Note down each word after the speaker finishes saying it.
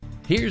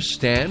Here's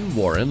Stan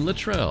Warren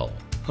Luttrell.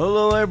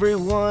 Hello,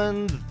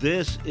 everyone.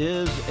 This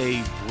is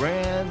a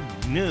brand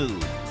new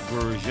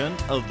version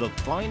of the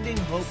Finding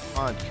Hope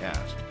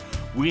podcast.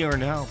 We are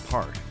now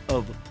part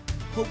of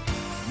Hope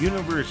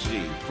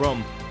University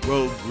from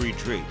Rogue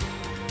Retreat.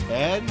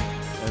 And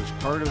as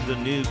part of the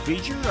new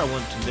feature, I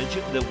want to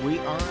mention that we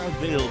are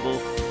available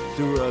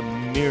through a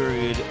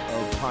myriad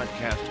of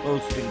podcast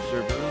hosting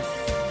services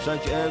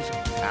such as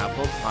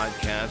Apple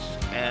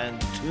Podcasts and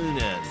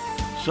TuneIn.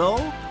 So,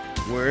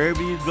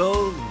 wherever you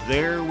go,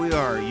 there we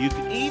are. You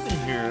can even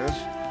hear us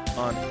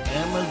on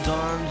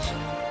Amazon's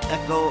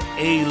Echo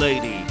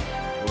A-Lady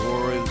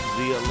or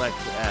the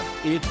Alexa app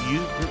if you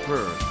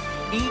prefer.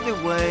 Either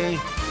way,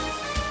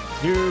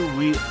 here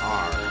we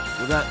are.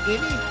 Without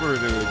any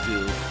further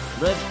ado,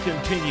 let's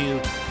continue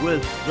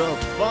with the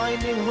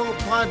Finding Hope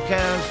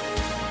podcast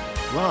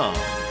from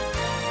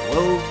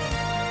Rogue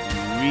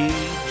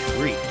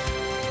Retreat.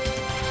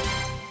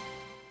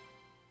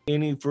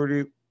 Any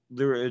further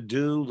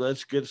ado,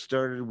 let's get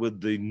started with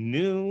the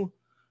new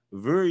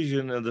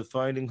version of the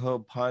Finding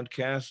Hope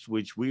podcast,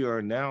 which we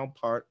are now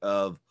part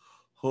of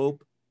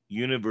Hope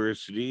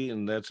University,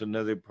 and that's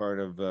another part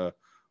of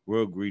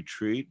Rogue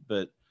Retreat.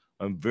 But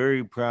I'm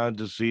very proud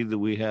to see that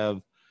we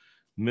have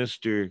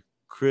Mr.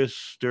 Chris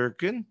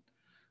Sturken,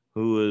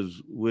 who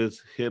is with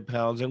Hip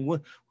Housing.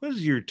 What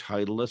is your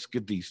title? Let's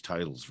get these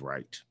titles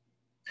right.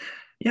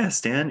 Yeah,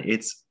 Stan,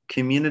 it's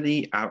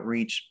Community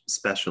Outreach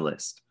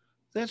Specialist.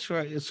 That's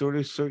right. It's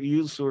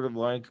you sort of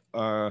like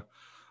are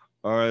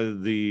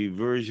the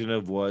version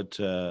of what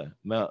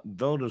Mount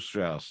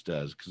Voderstrauss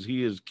does, because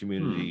he is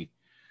community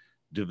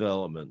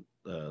development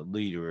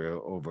leader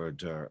over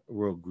at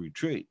Rogue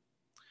Retreat.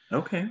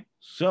 Okay.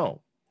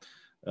 So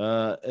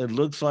it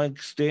looks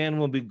like Stan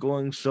will be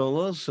going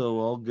solo, so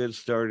I'll get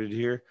started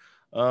here.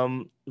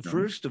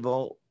 First of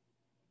all,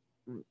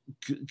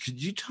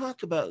 could you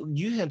talk about,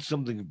 you had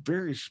something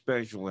very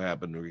special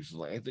happen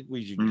recently. I think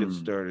we should get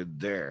started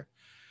there.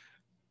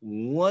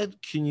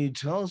 What can you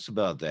tell us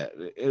about that?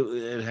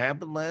 It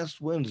happened last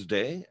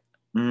Wednesday,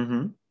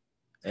 and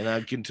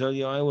I can tell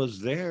you I was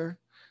there,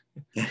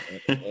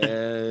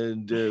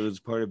 and it was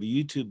part of a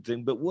YouTube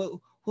thing. But what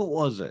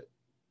was it?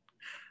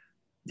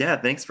 Yeah,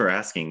 thanks for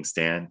asking,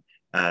 Stan.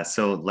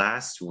 So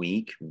last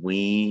week,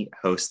 we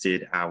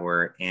hosted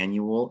our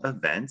annual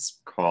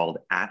events called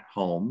At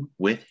Home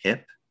with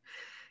HIP.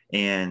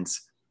 And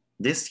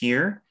this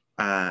year,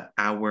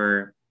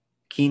 our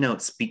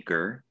keynote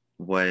speaker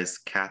was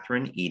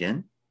Catherine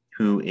Eden,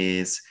 who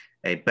is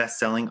a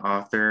best-selling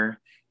author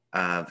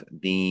of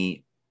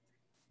the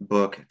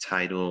book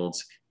titled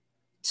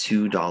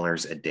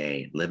 $2 a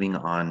Day, Living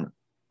on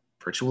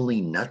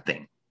Virtually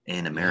Nothing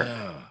in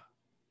America.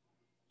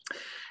 Yeah.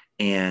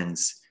 And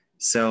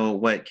so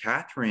what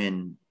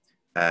Catherine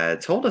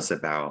told us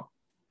about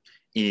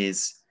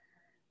is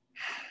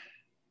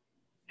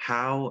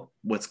how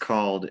what's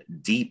called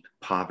deep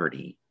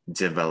poverty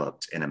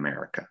developed in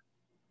America.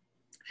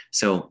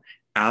 So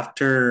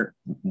after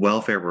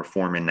welfare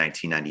reform in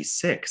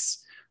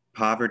 1996,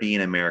 poverty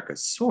in America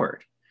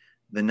soared.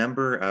 The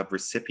number of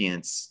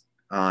recipients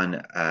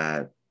on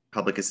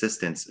public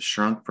assistance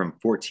shrunk from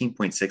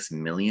 14.6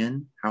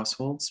 million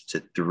households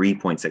to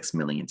 3.6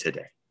 million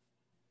today.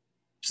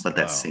 Just let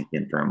that sink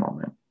in for a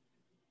moment.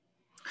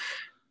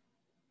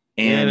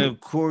 And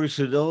of course,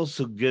 it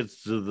also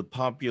gets to the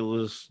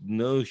populist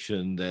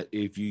notion that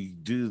if you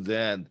do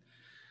that,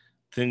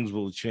 things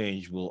will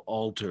change, will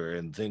alter,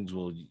 and things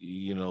will,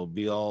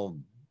 be all,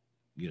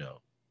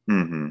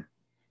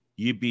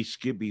 yippee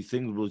skippy,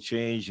 things will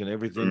change and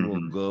everything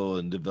will go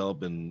and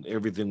develop and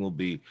everything will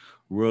be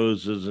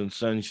roses and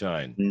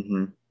sunshine.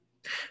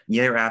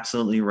 Yeah, you're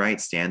absolutely right,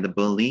 Stan. The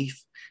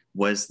belief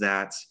was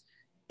that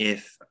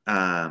if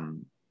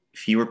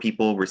fewer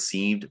people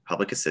received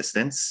public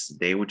assistance,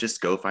 they would just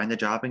go find a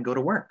job and go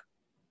to work.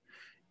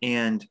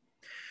 And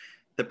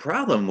the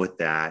problem with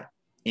that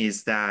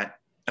is that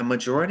a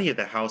majority of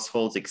the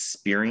households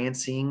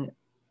experiencing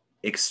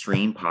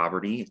extreme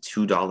poverty,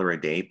 $2 a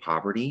day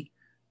poverty,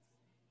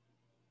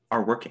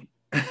 are working.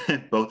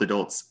 Both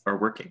adults are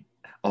working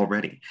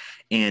already.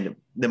 And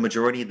the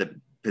majority of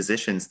the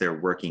positions they're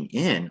working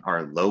in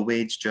are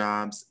low-wage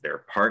jobs,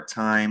 they're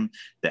part-time,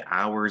 the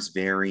hours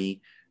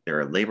vary, there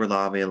are labor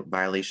law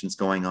violations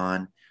going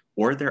on,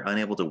 or they're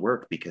unable to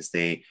work because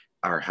they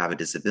have a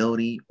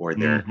disability, or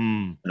they're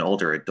an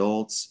older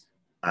adult,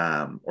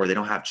 or they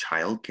don't have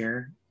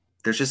childcare.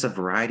 There's just a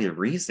variety of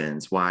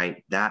reasons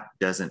why that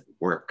doesn't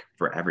work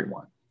for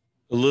everyone.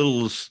 A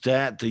little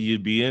stat that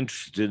you'd be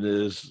interested in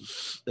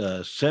is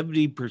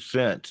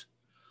 70%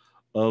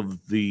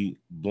 of the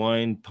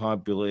blind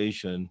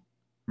population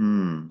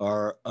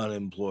are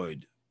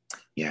unemployed.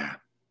 Yeah.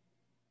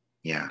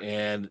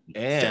 And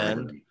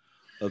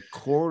a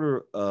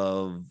quarter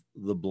of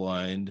the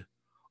blind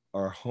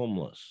are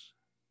homeless.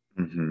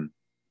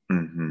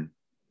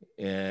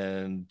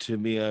 And to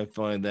me, I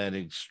find that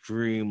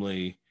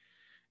extremely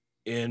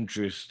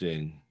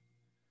interesting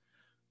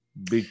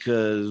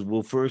because,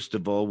 well, first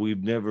of all,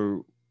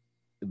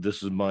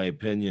 this is my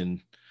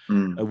opinion,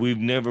 We've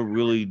never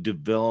really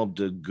developed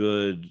a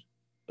good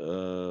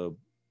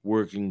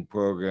working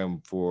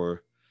program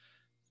for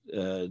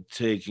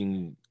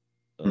taking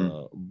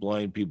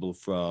blind people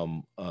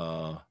from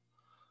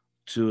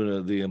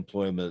to the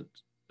employment.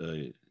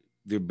 There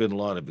have been a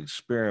lot of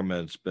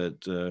experiments,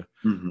 but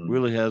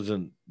really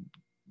hasn't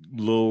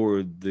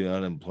lowered the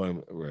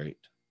unemployment rate.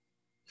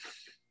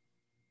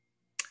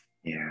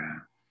 Yeah.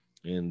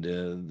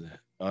 And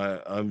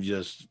I'm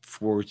just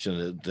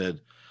fortunate that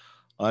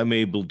I'm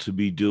able to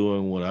be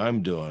doing what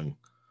I'm doing.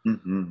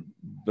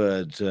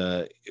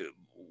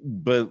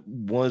 But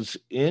what's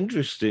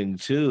interesting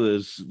too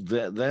is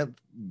that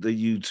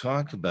you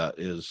talk about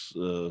is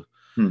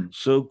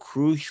so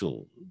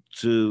crucial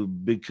to,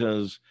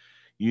 because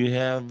you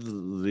have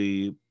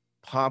the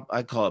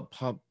I call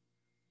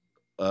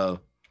it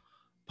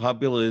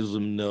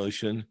populism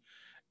notion,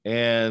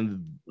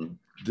 and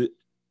the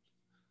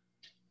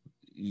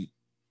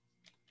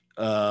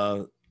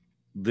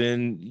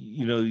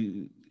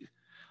then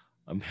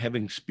I'm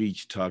having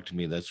speech talk to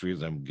me. That's the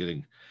reason I'm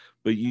getting.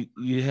 But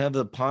you have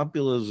the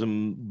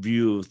populism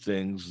view of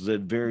things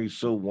that vary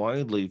so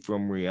widely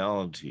from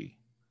reality.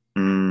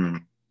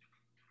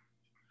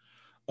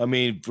 I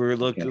mean, for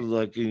like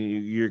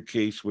in your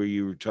case where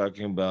you were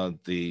talking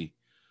about the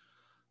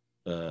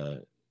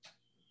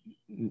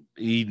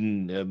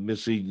Eden,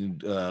 Miss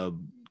Eden,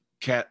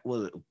 Cat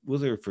was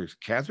her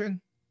first Catherine?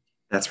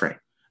 That's right.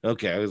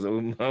 Okay, I was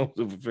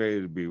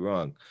afraid to be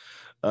wrong.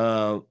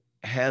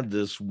 Had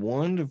this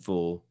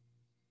wonderful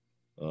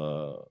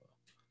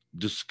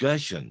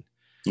discussion.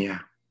 Yeah.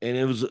 And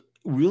it was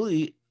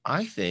really,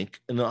 I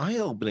think, an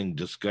eye-opening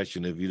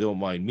discussion, if you don't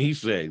mind me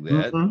saying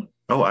that.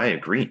 Oh, I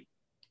agree.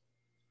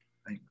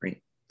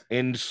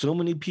 And so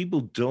many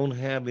people don't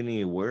have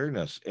any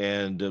awareness.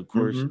 And of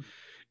course,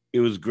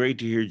 it was great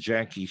to hear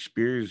Jackie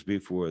Spears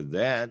before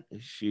that.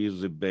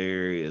 She's a Bay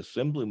Area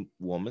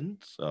Assemblywoman.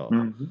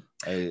 So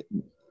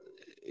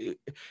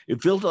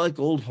it felt like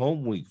old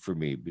home week for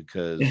me,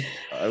 because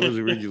I was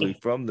originally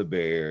from the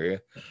Bay Area,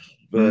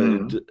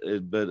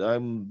 but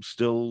I'm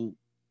still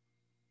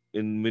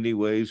in many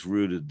ways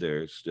rooted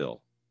there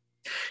still.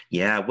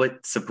 Yeah,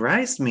 what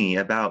surprised me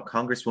about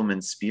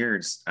Congresswoman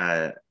Spears'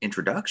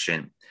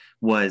 introduction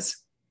was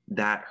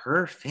that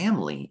her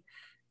family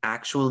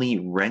actually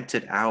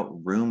rented out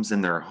rooms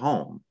in their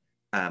home,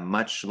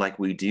 much like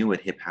we do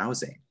at Hip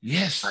Housing.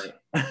 Yes.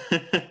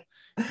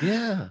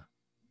 Yeah.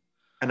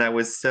 And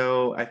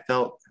I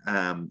felt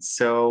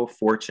so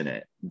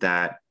fortunate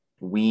that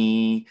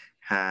we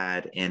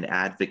had an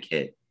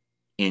advocate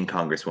in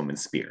Congresswoman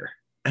Spear.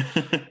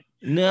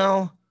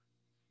 Now,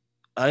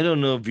 I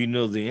don't know if you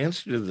know the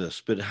answer to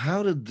this, but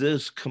how did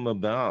this come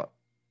about?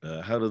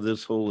 How did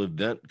this whole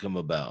event come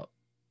about?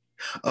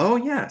 Oh,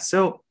 yeah.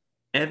 So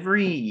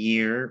every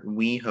year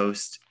we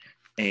host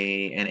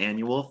an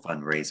annual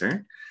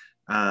fundraiser.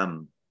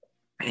 And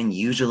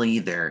usually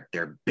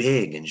they're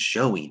big and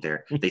showy.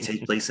 They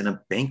take place in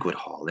a banquet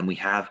hall, and we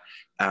have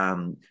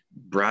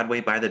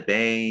Broadway by the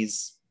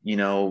Bay's,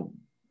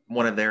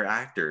 one of their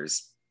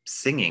actors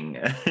singing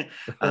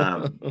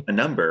a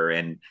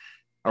number,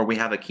 or we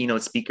have a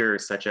keynote speaker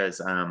such as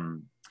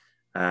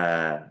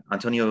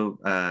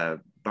Antonio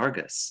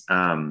Vargas,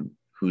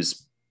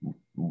 who's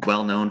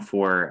well known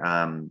for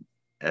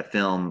a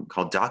film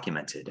called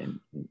Documented.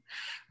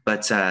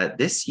 But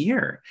this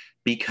year,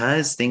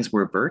 because things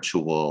were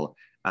virtual,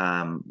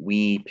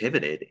 we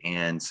pivoted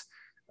and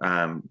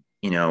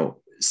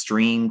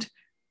streamed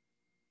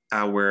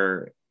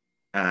our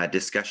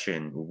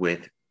discussion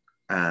with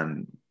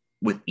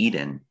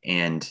Eden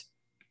and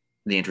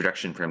the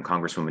introduction from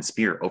Congresswoman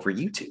Spear over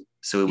YouTube,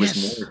 so it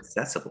was more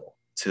accessible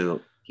to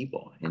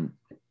people. And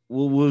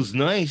what was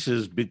nice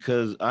is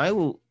because I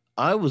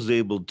was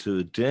able to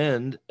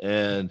attend,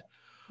 and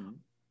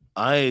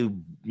I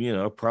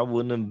probably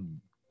wouldn't have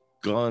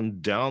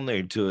gone down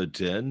there to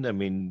attend. I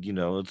mean,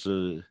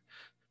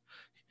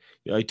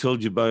 I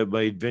told you about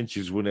my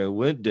adventures when I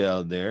went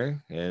down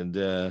there, and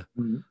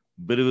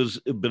but it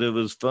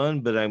was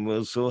fun. But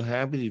I'm so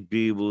happy to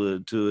be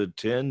able to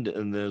attend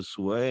in this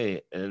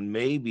way, and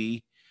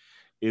maybe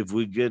if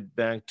we get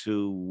back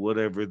to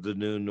whatever the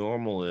new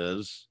normal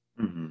is,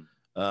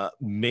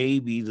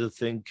 maybe the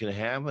thing can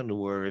happen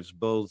where it's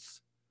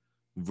both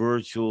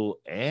virtual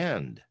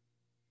and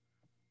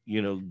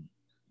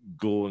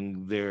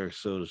going there,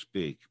 so to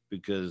speak,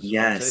 because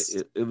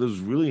it was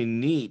really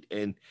neat.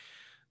 And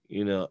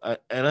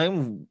I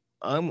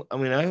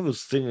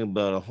was thinking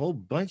about a whole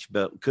bunch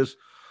about, because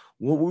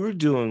what we're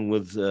doing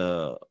with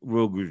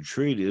Rogue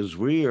Retreat is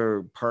we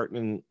are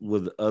partnering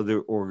with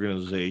other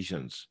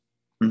organizations,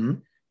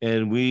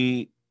 and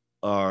we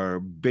are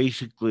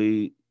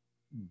basically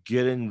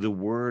getting the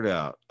word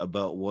out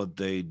about what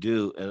they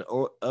do, and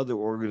other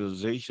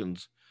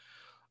organizations,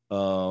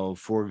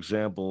 for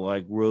example,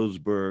 like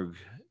Roseburg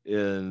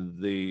in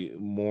the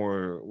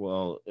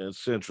in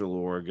Central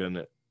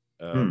Oregon.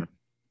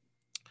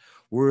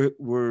 We're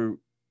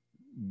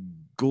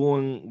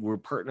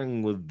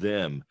partnering with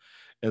them,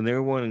 and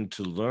they're wanting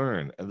to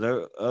learn, and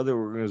their other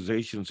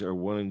organizations are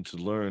wanting to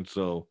learn.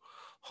 So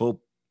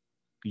hope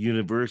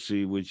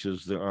University, which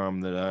is the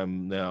arm that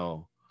I'm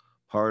now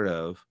part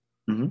of.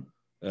 Mm-hmm.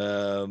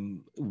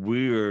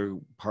 We are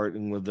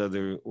partnering with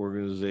other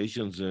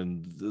organizations,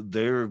 and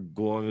they're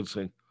going and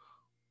saying,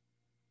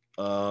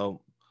 uh,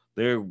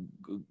 they're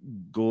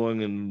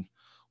going and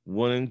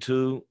wanting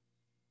to,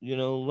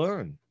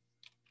 learn.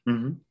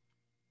 Mm-hmm.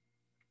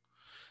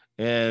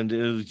 And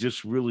it was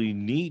just really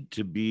neat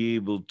to be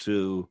able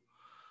to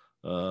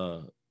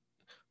uh,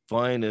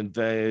 find. In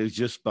fact, it's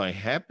just by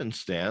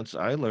happenstance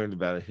I learned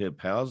about hip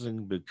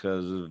housing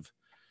because of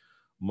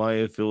my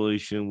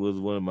affiliation with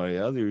one of my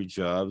other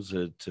jobs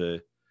at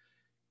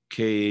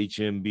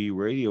KHMB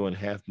Radio in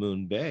Half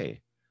Moon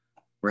Bay.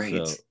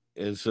 Right.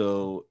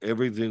 So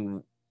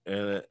everything,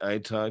 and I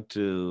talked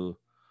to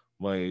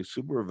my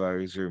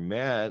supervisor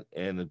Matt,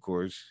 and of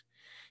course,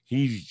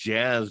 he's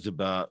jazzed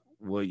about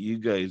what you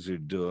guys are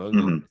doing,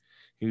 Mm-hmm. and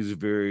he's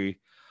very.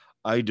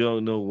 I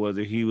don't know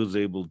whether he was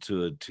able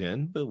to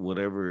attend, but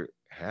whatever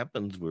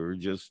happens, we're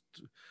just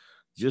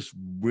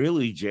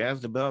really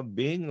jazzed about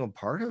being a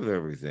part of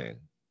everything.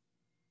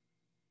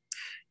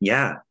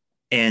 Yeah.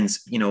 And,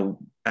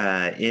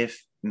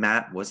 if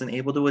Matt wasn't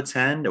able to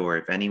attend, or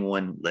if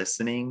anyone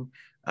listening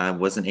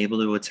wasn't able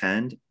to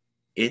attend,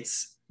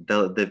 it's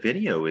the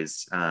video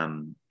is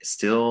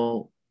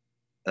still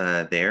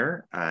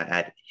there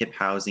at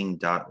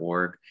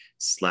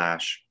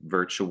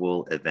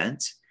hiphousing.org/virtual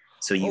event.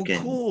 So you Oh,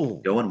 can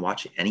cool. go and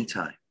watch it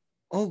anytime.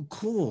 Oh,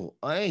 cool.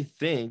 I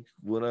think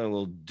what I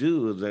will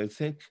do is I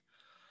think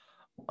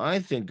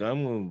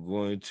I'm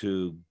going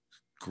to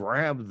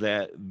grab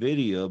that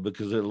video,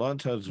 because a lot of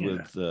times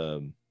Yeah.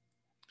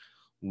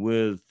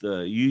 with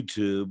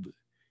YouTube,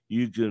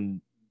 you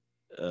can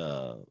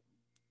uh,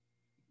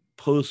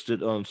 post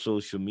it on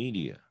social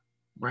media,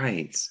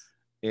 Right.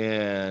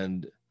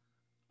 and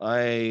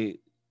I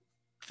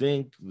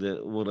think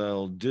that what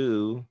I'll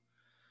do.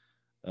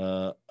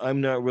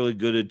 I'm not really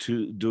good at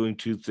doing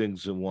two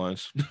things at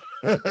once.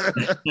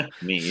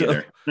 Me so,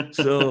 either.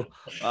 so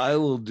I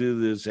will do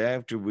this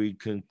after we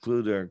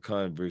conclude our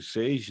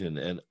conversation,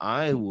 and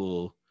I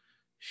will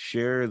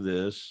share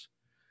this.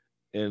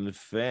 In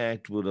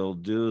fact, what I'll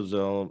do is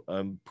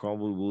I'm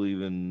probably will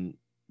even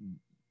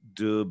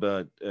do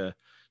about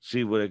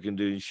see what I can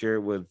do and share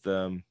it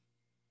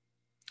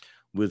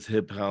with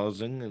hip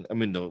housing. And I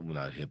mean, no,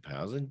 not hip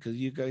housing, because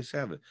you guys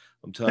have it.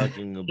 I'm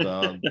talking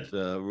about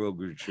Rogue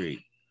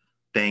Retreat.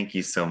 Thank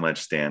you so much,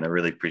 Stan. I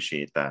really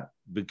appreciate that.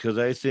 Because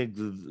I think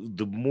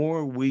the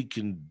more we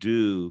can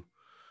do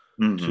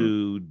Mm-hmm.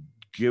 to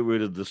get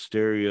rid of the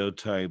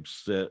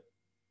stereotypes that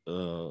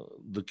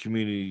the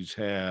communities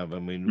have. I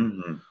mean,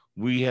 Mm-hmm.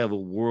 we have a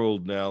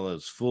world now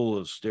that's full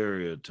of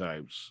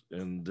stereotypes,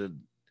 and that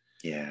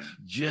Yeah.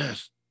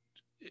 just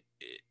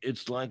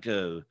it's like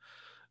a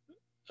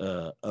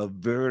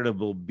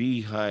veritable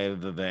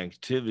beehive of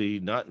activity,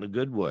 not in a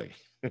good way.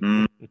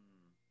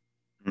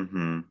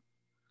 Mm-hmm.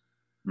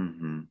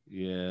 Mm-hmm.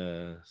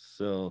 Yeah.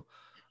 So,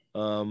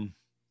 um,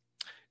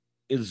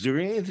 is there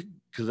anything?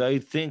 Because I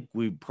think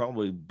we've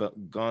probably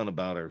gone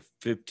about our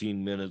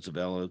 15 minutes of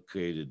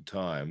allocated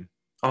time.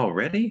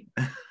 Already?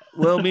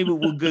 Well, maybe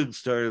we'll get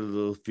started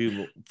a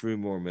few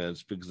more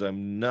minutes, because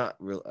I'm not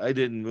real. I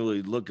didn't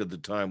really look at the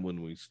time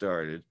when we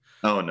started,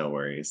 Oh, no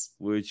worries.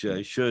 which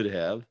I should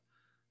have.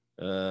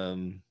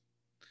 Um,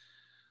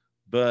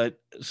 but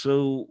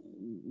so,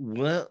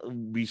 well,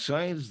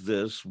 besides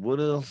this, what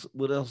else?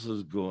 What else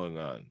is going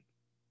on?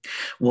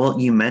 Well,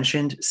 you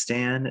mentioned,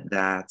 Stan,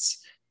 that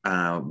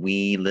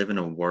we live in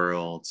a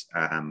world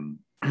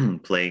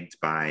plagued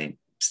by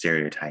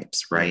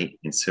stereotypes, right?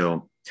 And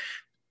so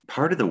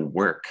part of the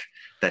work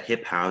that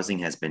Hip Housing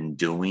has been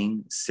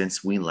doing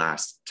since we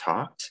last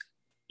talked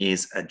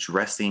is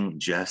addressing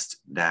just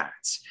that.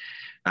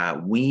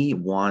 We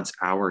want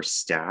our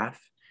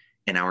staff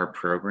and our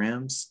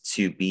programs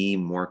to be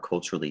more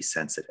culturally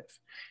sensitive.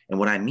 And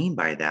what I mean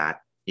by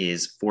that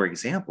is, for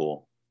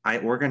example, I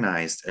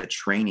organized a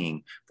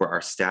training for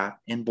our staff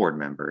and board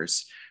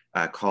members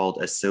called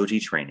a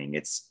SOGI training.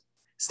 It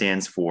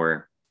stands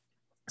for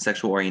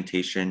Sexual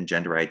Orientation,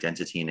 Gender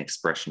Identity, and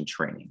Expression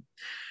Training,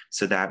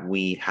 so that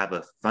we have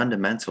a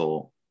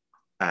fundamental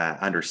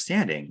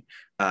understanding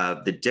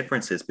of the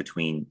differences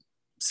between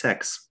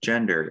sex,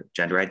 gender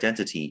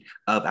identity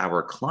of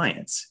our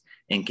clients,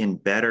 and can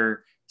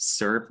better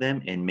serve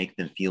them and make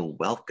them feel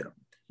welcome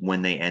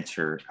when they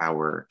enter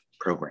our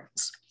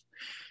programs.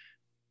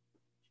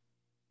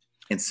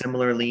 And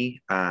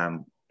similarly,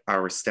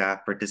 our staff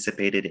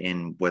participated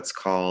in what's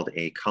called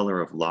a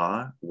Color of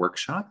Law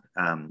workshop.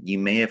 You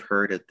may have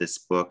heard of this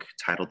book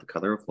titled The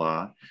Color of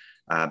Law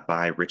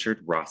by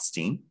Richard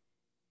Rothstein,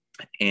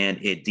 and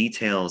it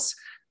details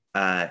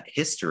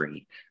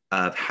history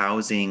of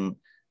housing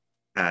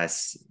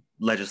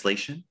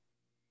legislation,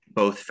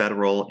 both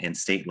federal and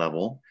state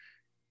level,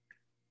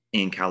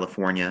 in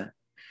California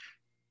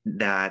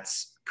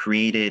that's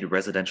created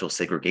residential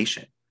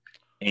segregation.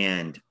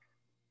 And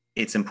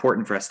it's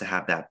important for us to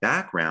have that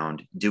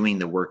background doing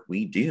the work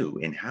we do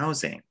in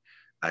housing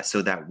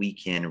so that we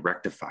can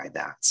rectify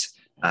that.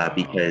 Wow.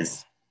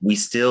 Because we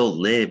still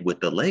live with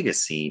the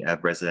legacy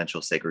of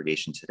residential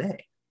segregation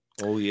today.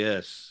 Oh,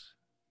 yes.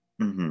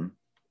 Mm-hmm.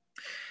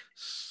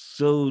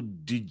 So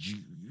did you,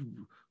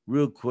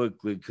 real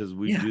quickly, because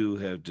we Yeah. do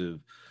have to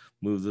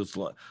move this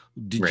line,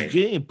 did you Right.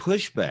 get any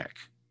pushback?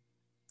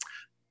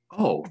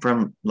 Oh,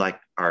 from like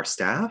our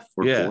staff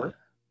or Yeah. board?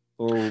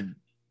 Or You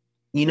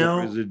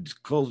or is know,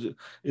 it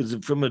is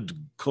it from a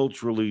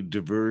culturally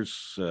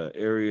diverse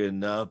area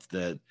enough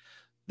that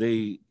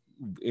they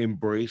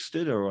embraced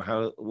it, or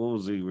how, what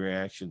was the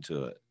reaction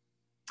to it?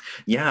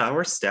 yeah,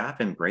 our staff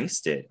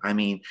embraced it. I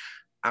mean,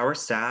 our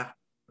staff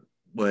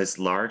was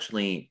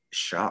largely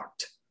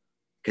shocked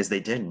because they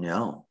didn't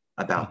know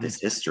about Mhm.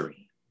 this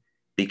history,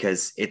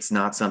 because it's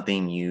not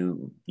something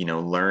you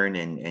know learn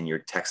in your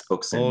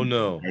textbooks Oh in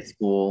no. high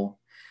school.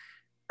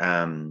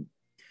 Um,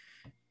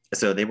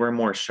 so they were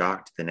more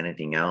shocked than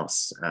anything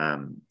else.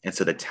 And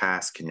so the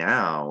task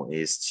now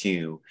is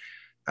to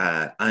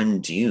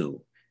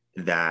undo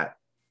that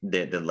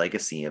the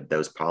legacy of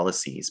those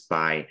policies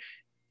by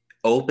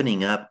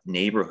opening up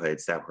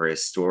neighborhoods that were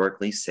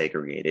historically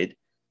segregated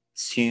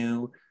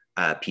to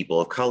people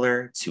of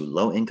color, to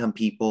low income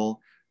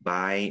people,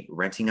 by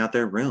renting out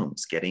their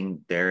rooms,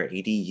 getting their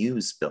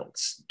ADUs built,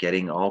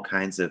 getting all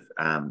kinds of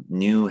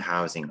new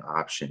housing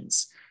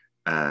options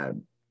uh,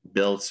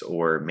 built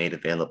or made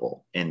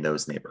available in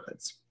those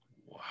neighborhoods.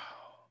 Wow.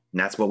 And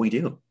that's what we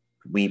do.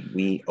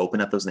 We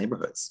open up those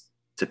neighborhoods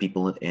to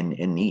people in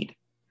need.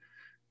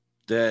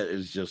 That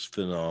is just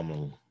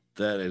phenomenal.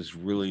 That is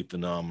really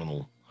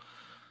phenomenal.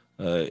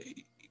 Uh,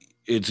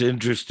 it's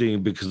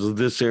interesting because of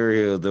this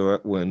area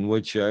in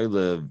which I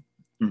live,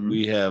 Mm-hmm.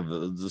 we have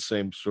the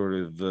same sort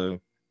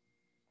of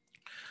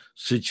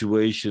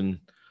situation.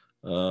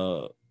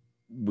 Uh,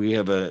 we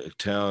have a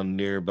town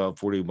near about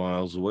 40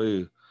 miles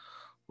away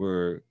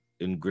where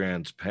in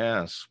Grants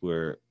Pass,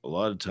 where a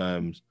lot of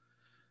times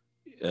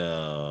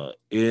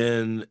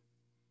in,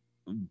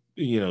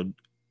 you know,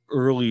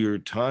 earlier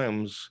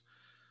times,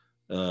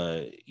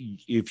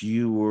 if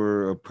you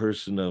were a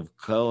person of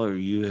color,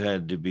 you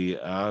had to be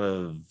out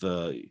of,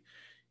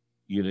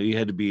 you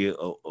had to be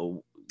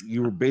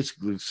you were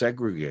basically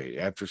segregated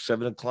after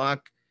 7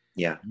 o'clock.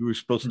 Yeah. You were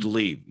supposed to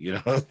leave.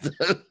 Yeah.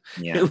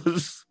 It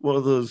was one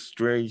of those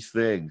strange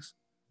things.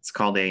 It's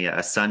called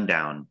a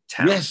sundown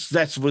town. Yes,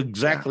 that's Yeah.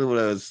 exactly what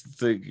I was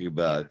thinking Yeah.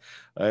 about.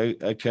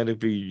 I kind of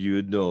figured you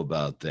would know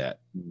about that.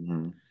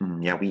 Mm-hmm.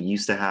 Mm-hmm. Yeah. We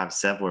used to have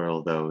several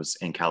of those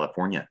in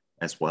California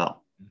as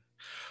well.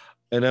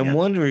 And I'm Yeah.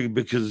 wondering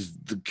because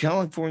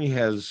California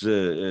has,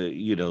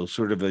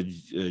 sort of a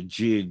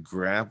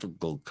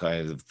geographical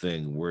kind of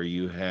thing where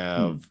you Mm.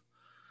 have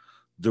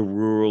the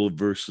rural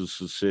versus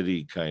the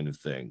city kind of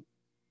thing.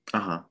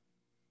 Uh-huh.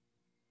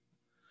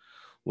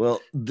 Well,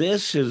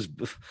 this is,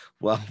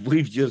 well,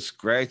 we've just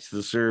scratched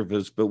the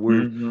surface, but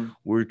Mm-hmm.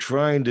 we're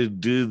trying to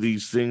do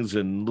these things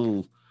in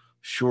little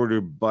shorter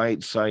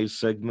bite-sized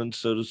segments,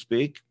 so to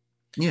speak.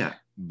 Yeah.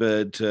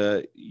 But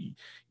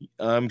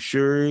I'm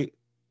sure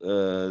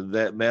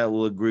that Matt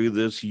will agree with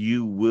this.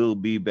 You will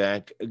be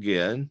back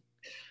again,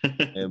 and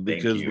Thank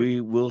because you. we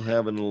will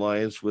have an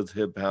alliance with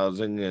Hip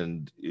Housing,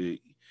 and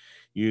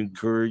you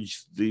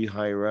encourage the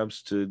higher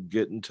ups to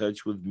get in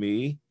touch with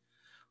me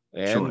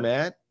and Sure.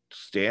 Matt.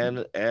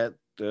 Stan at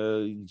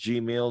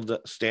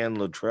Gmail, Stan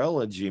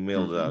Luttrell at Mm-hmm.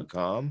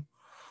 gmail.com,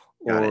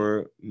 Got it.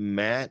 or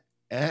Matt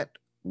at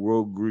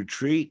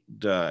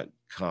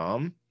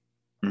rogueretreat.com,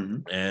 Mm-hmm.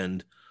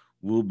 and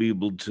we'll be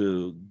able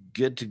to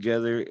get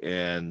together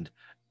and,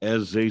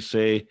 as they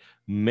say,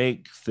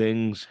 make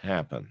things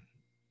happen.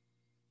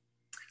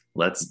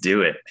 Let's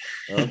do it.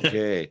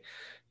 Okay.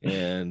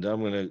 And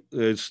I'm going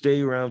to stay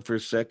around for a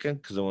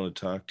second because I want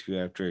to talk to you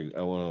after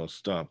I want to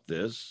stop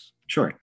this. Sure.